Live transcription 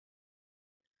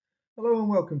Hello and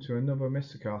welcome to another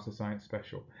Mr. Carter Science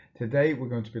Special. Today we're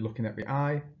going to be looking at the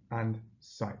eye and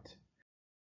sight.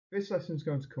 This lesson is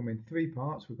going to come in three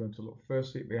parts. We're going to look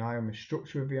firstly at the eye and the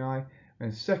structure of the eye,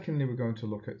 and secondly we're going to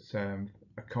look at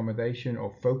accommodation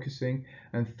or focusing,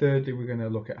 and thirdly we're going to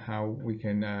look at how we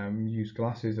can use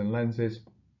glasses and lenses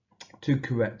to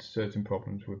correct certain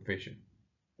problems with vision.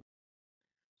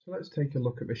 So let's take a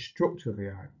look at the structure of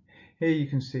the eye. Here you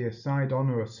can see a side-on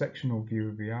or a sectional view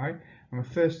of the eye, and the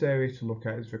first area to look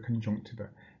at is the conjunctiva.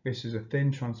 This is a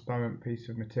thin, transparent piece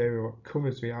of material that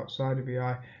covers the outside of the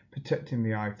eye, protecting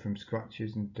the eye from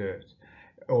scratches and dirt,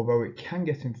 although it can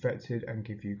get infected and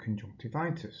give you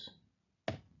conjunctivitis.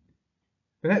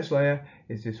 The next layer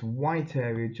is this white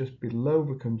area just below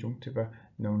the conjunctiva,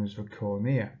 known as the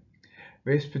cornea.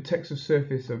 This protects the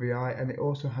surface of the eye, and it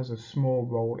also has a small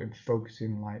role in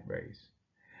focusing light rays,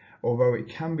 although it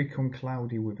can become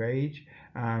cloudy with age,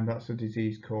 and that's a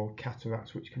disease called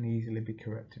cataracts, which can easily be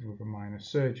corrected with a minor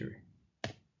surgery.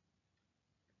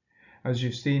 As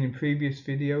you've seen in previous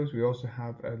videos, we also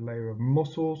have a layer of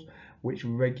muscles which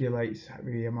regulates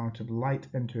the amount of light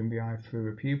entering the eye through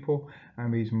the pupil,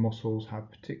 and these muscles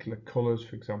have particular colours,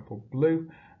 for example blue,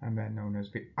 and they're known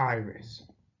as the iris.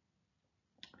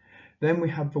 Then we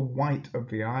have the white of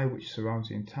the eye, which surrounds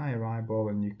the entire eyeball,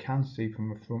 and you can see from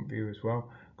the front view as well,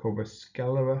 called the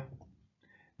sclera.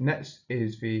 Next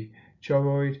is the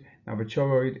choroid. Now the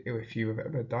choroid, if you've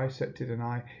ever dissected an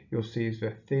eye, you'll see is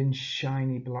a thin,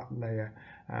 shiny black layer.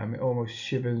 It almost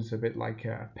shivers a bit like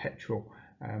a petrol,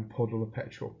 puddle of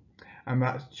petrol. And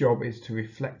that job is to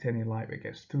reflect any light that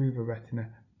gets through the retina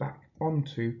back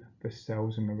onto the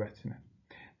cells in the retina.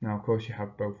 Now, of course, you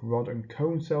have both rod and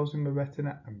cone cells in the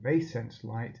retina, and they sense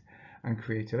light and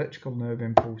create electrical nerve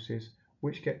impulses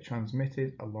which get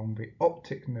transmitted along the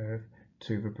optic nerve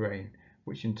to the brain,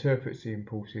 which interprets the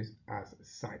impulses as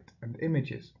sight and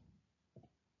images.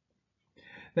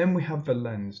 Then we have the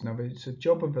lens. Now, it's a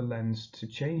job of the lens to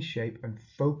change shape and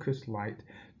focus light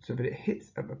so that it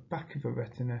hits at the back of the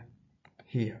retina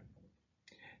here.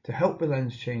 To help the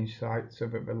lens change sight so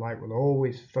that the light will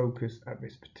always focus at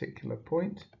this particular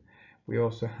point, we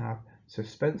also have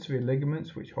suspensory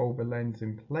ligaments which hold the lens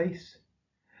in place,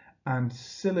 and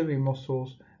ciliary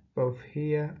muscles both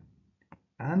here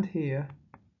and here.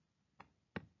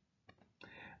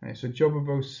 And it's a job of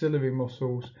those ciliary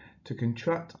muscles to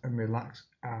contract and relax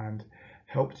and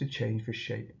help to change the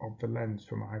shape of the lens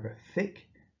from either thick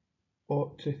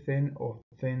or to thin or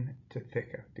thin to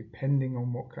thicker, depending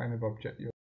on what kind of object you're.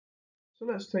 So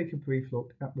let's take a brief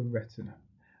look at the retina.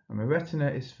 And the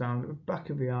retina is found at the back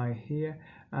of the eye here,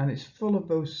 and it's full of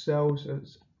those cells that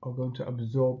are going to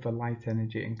absorb the light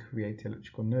energy and create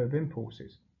electrical nerve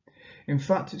impulses. In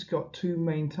fact, it's got two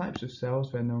main types of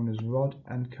cells. They're known as rod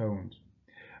and cones.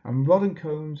 And rod and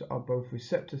cones are both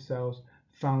receptor cells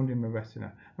found in the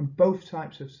retina, and both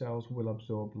types of cells will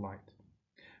absorb light.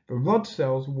 The rod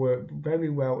cells work very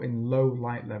well in low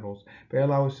light levels. They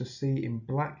allow us to see in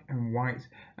black and white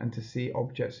and to see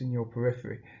objects in your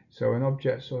periphery. So an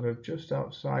object sort of just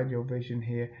outside your vision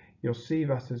here, you'll see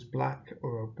that as black,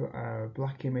 or a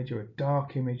black image or a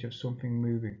dark image of something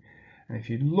moving. And if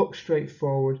you look straight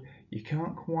forward, you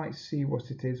can't quite see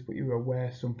what it is, but you're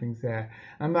aware something's there.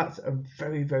 And that's a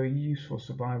very, very useful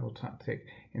survival tactic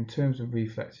in terms of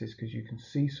reflexes, because you can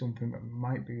see something that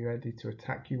might be ready to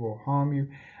attack you or harm you,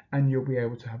 and you'll be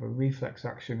able to have a reflex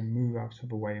action and move out of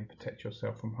the way and protect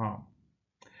yourself from harm.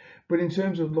 But in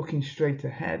terms of looking straight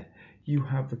ahead, you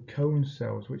have the cone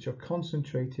cells, which are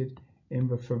concentrated in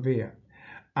the fovea,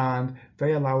 and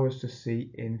they allow us to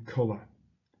see in colour.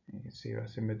 You can see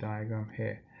that's in the diagram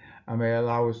here, and they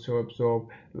allow us to absorb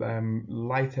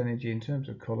light energy in terms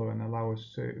of colour and allow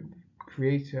us to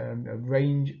create a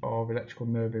range of electrical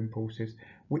nerve impulses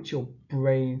which your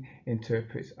brain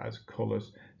interprets as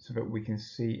colours, so that we can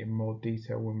see in more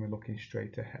detail when we're looking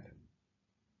straight ahead.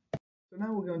 So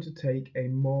now we're going to take a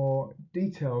more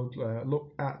detailed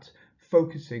look at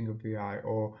focusing of the eye,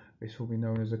 or this will be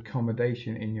known as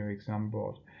accommodation in your exam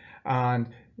board. And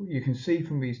you can see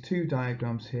from these two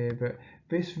diagrams here that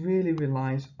this really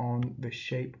relies on the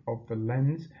shape of the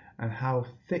lens and how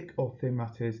thick or thin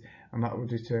that is, and that will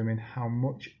determine how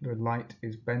much the light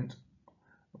is bent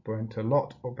a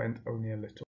lot or bent only a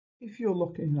little. If you're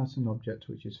looking at an object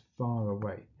which is far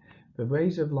away, the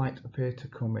rays of light appear to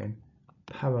come in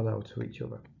parallel to each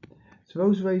other. So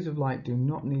those rays of light do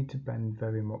not need to bend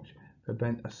very much. They're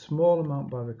bent a small amount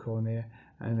by the cornea,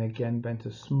 and again bent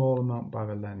a small amount by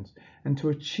the lens. And to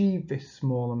achieve this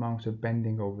small amount of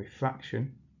bending or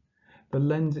refraction, the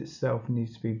lens itself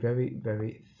needs to be very,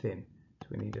 very thin. So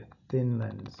we need a thin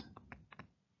lens.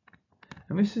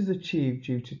 And this is achieved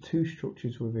due to two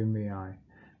structures within the eye,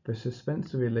 the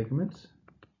suspensory ligaments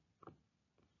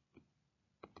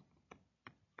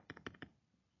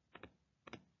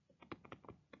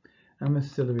and the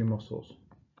ciliary muscles.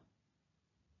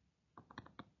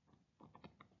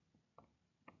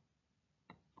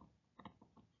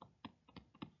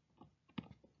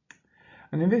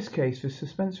 And in this case, the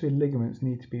suspensory ligaments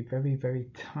need to be very, very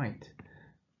tight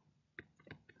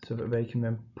so that they can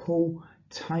then pull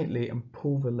tightly and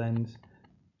pull the lens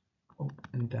up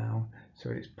and down so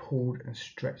it's pulled and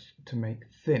stretched to make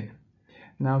thin.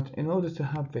 Now, in order to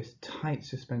have this tight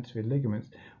suspensory ligaments,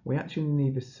 we actually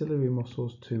need the ciliary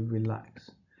muscles to relax.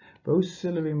 Those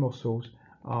ciliary muscles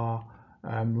are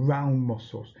round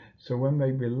muscles, so when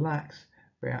they relax,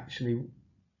 they actually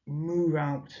move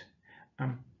out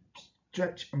and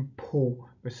stretch and pull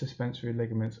the suspensory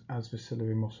ligaments as the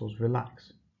ciliary muscles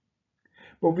relax.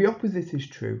 But the opposite is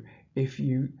true if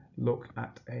you look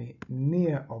at a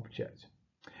near object.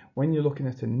 When you're looking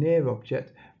at a near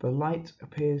object, the light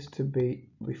appears to be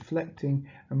reflecting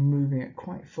and moving at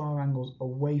quite far angles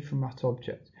away from that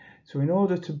object. So in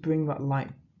order to bring that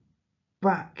light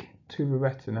back to the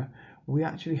retina, we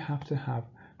actually have to have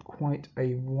quite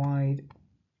a wide,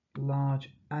 large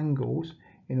angles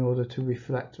in order to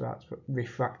refract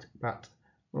that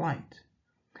light.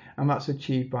 And that's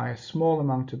achieved by a small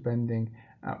amount of bending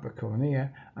at the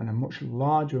cornea and a much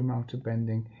larger amount of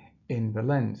bending in the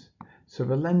lens. So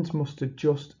the lens must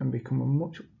adjust and become a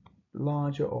much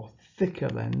larger or thicker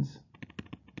lens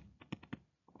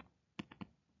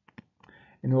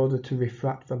in order to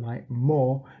refract the light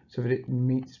more so that it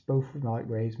meets both light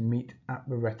rays meet at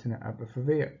the retina at the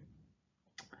fovea.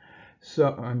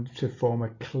 So, and to form a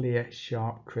clear,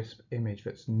 sharp, crisp image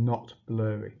that's not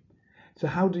blurry. So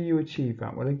how do you achieve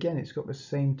that? Well, again, it's got the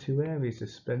same two areas, the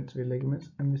suspensory ligaments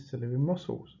and the ciliary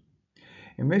muscles.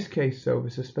 In this case, though, the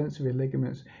suspensory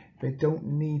ligaments, they don't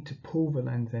need to pull the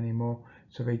lens anymore,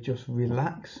 so they just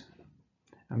relax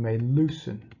and they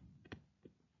loosen.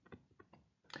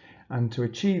 And to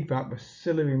achieve that, the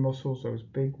ciliary muscles, those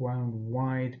big, round,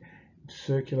 wide,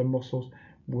 circular muscles,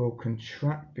 will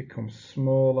contract, become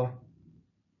smaller,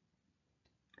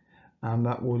 and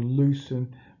that will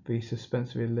loosen the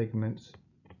suspensory ligaments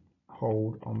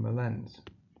hold on the lens.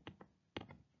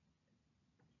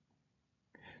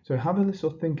 So have a little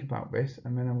think about this,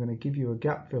 and then I'm going to give you a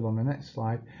gap fill on the next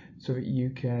slide so that you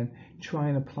can try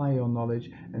and apply your knowledge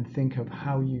and think of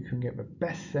how you can get the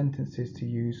best sentences to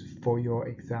use for your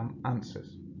exam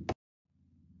answers.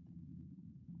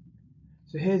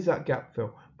 So here's that gap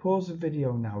fill. Pause the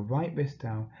video now, write this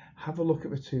down, have a look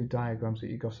at the two diagrams that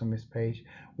you got on this page.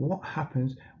 What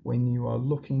happens when you are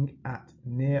looking at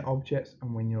near objects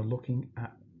and when you're looking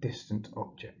at distant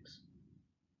objects?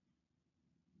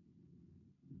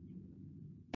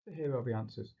 So here are the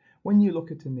answers. When you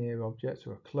look at a near object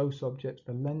or a close object,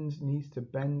 the lens needs to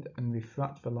bend and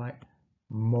refract the light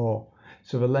more.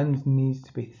 So the lens needs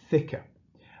to be thicker.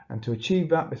 And to achieve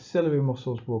that, the ciliary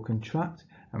muscles will contract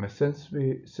and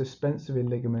the suspensory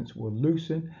ligaments will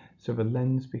loosen, so the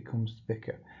lens becomes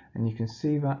thicker. And you can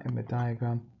see that in the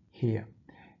diagram here.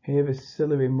 Here the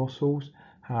ciliary muscles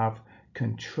have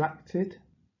contracted,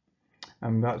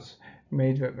 and that's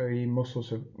made that the muscles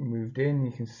have moved in.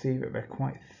 You can see that they're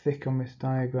quite thick on this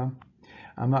diagram,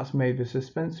 and that's made the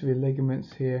suspensory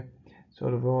ligaments here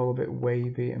sort of all a bit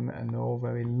wavy and all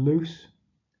very loose.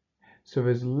 So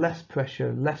there's less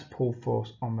pressure, less pull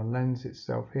force on the lens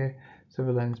itself here, so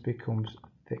the lens becomes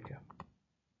thicker.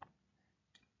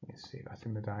 You can see that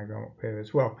in the diagram up here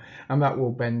as well. And that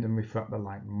will bend and refract the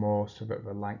light more so that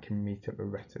the light can meet at the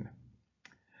retina.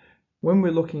 When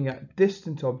we're looking at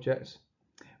distant objects,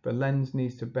 the lens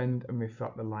needs to bend and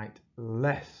refract the light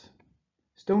less.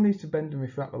 Still needs to bend and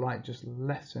refract the light, just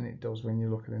less than it does when you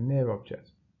look at a near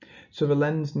object. So the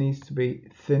lens needs to be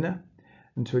thinner.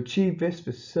 And to achieve this,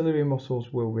 the ciliary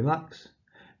muscles will relax,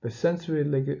 the suspensory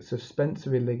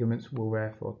ligaments will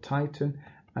therefore tighten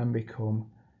and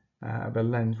the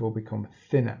lens will become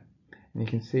thinner. And you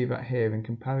can see that here in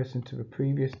comparison to the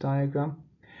previous diagram,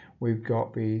 we've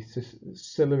got the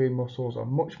ciliary muscles are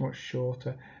much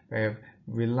shorter, they have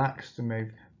relaxed and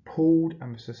they've pulled,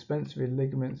 and the suspensory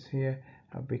ligaments here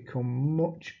have become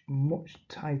much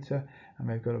tighter, and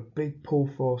they've got a big pull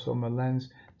force on the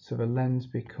lens, so the lens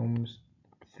becomes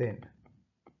thin.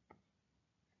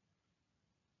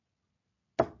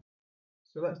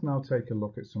 So let's now take a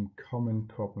look at some common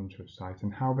problems with sight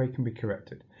and how they can be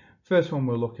corrected. First one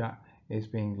we'll look at is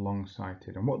being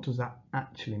long-sighted, and what does that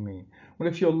actually mean? Well,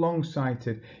 if you're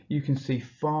long-sighted, you can see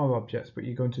far objects, but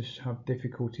you're going to have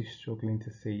difficulty struggling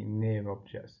to see near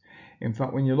objects. In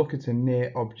fact, when you look at a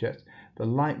near object, the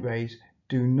light rays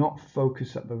do not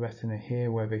focus at the retina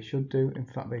here where they should do. In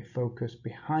fact, they focus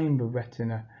behind the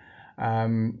retina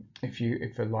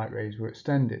if the light rays were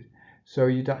extended. So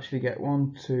you'd actually get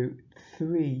 1, 2,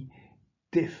 3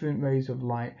 different rays of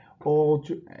light all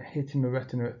hitting the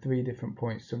retina at 3 different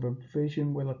points. So the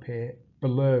vision will appear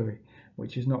blurry,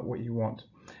 which is not what you want.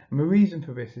 And the reason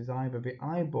for this is either the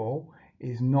eyeball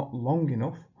is not long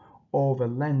enough or the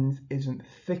lens isn't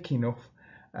thick enough.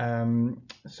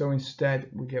 So instead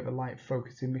we get the light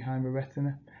focusing behind the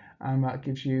retina, and that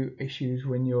gives you issues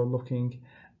when you're looking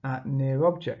at near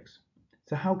objects.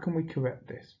 So how can we correct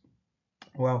this?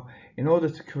 Well, in order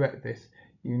to correct this,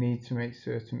 you need to make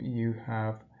certain you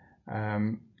have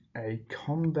a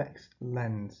convex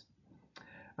lens.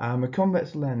 A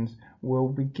convex lens will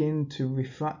begin to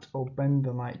refract or bend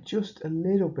the light just a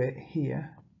little bit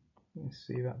here. You can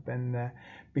see that bend there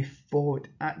before it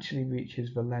actually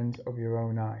reaches the lens of your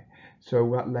own eye. So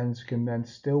that lens can then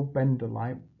still bend the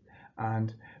light,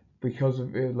 and because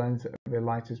of the lens, the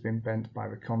light has been bent by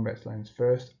the convex lens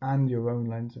first and your own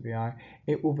lens of the eye,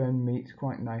 it will then meet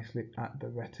quite nicely at the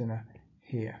retina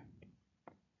here.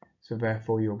 So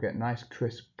therefore you'll get nice,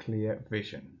 crisp, clear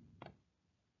vision.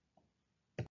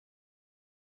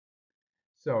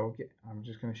 So I'm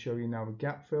just going to show you now the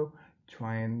gap fill.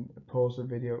 Try and pause the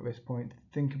video at this point,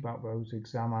 think about those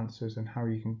exam answers and how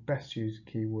you can best use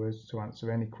keywords to answer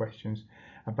any questions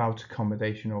about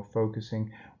accommodation or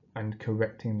focusing and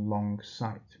correcting long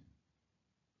sight.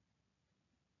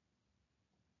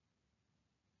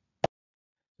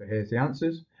 So here's the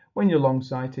answers. When you're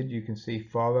long-sighted, you can see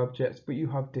far objects, but you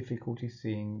have difficulty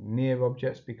seeing near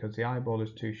objects because the eyeball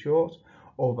is too short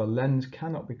or the lens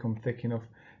cannot become thick enough,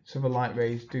 so the light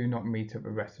rays do not meet at the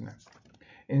retina.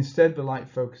 Instead, the light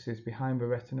focuses behind the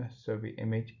retina, so the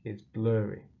image is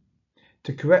blurry.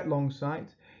 To correct long sight,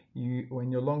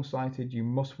 when you're long-sighted, you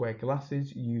must wear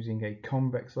glasses using a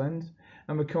convex lens,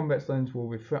 and the convex lens will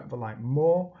refract the light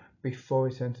more before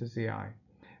it enters the eye.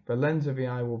 The lens of the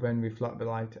eye will then reflect the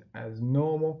light as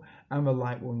normal, and the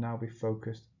light will now be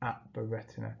focused at the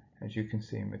retina, as you can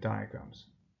see in the diagrams.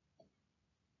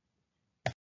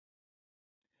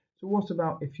 So what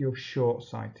about if you're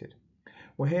short-sighted?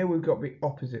 Well, here we've got the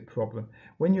opposite problem.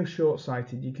 When you're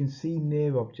short-sighted, you can see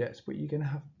near objects, but you're going to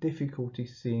have difficulty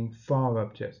seeing far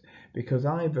objects because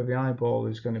either the eyeball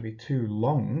is going to be too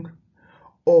long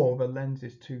or the lens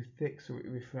is too thick, so it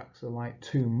refracts the light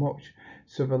too much.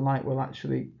 So the light will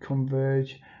actually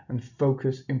converge and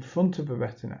focus in front of the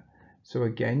retina. So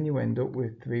again, you end up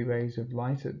with 3 rays of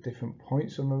light at different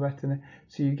points on the retina,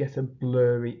 so you get a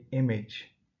blurry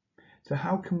image. So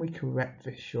how can we correct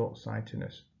this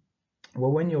short-sightedness?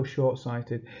 Well, when you're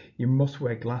short-sighted, you must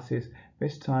wear glasses,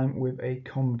 this time with a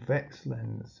concave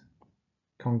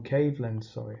lens,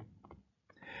 sorry.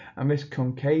 And this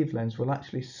concave lens will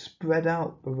actually spread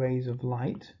out the rays of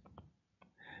light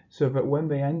so that when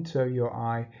they enter your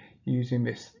eye using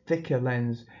this thicker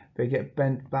lens, they get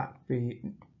bent back the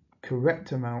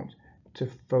correct amount to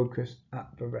focus at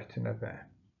the retina there.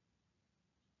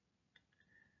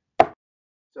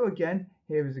 So again,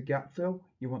 here is a gap fill.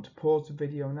 You want to pause the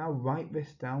video now, write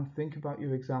this down, think about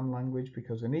your exam language,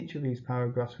 because in each of these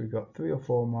paragraphs we've got 3 or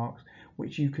 4 marks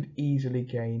which you could easily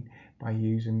gain by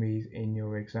using these in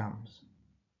your exams.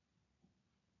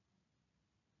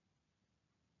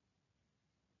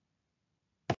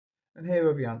 And here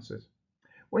are the answers.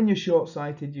 When you're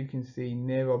short-sighted, you can see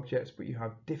near objects, but you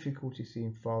have difficulty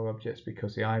seeing far objects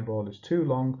because the eyeball is too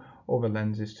long or the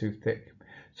lens is too thick.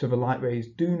 So the light rays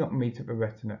do not meet at the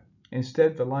retina.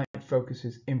 Instead, the light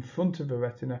focuses in front of the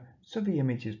retina, so the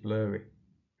image is blurry.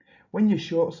 When you're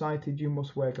short-sighted, you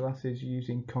must wear glasses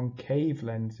using concave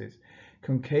lenses.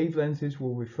 Concave lenses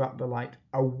will refract the light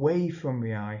away from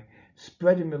the eye,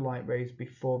 spreading the light rays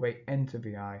before they enter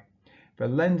the eye. The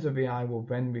lens of the eye will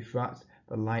then refract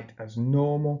the light as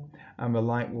normal, and the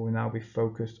light will now be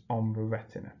focused on the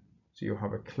retina. So you'll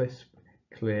have a crisp,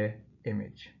 clear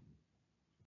image.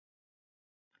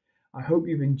 I hope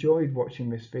you've enjoyed watching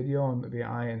this video on the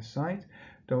eye and sight.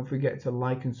 Don't forget to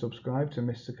like and subscribe to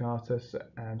Mr. Carter's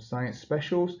Science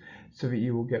Specials so that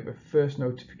you will get the first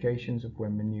notifications of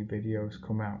when the new videos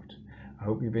come out. I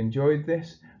hope you've enjoyed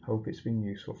this. I hope it's been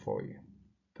useful for you.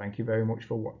 Thank you very much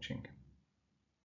for watching.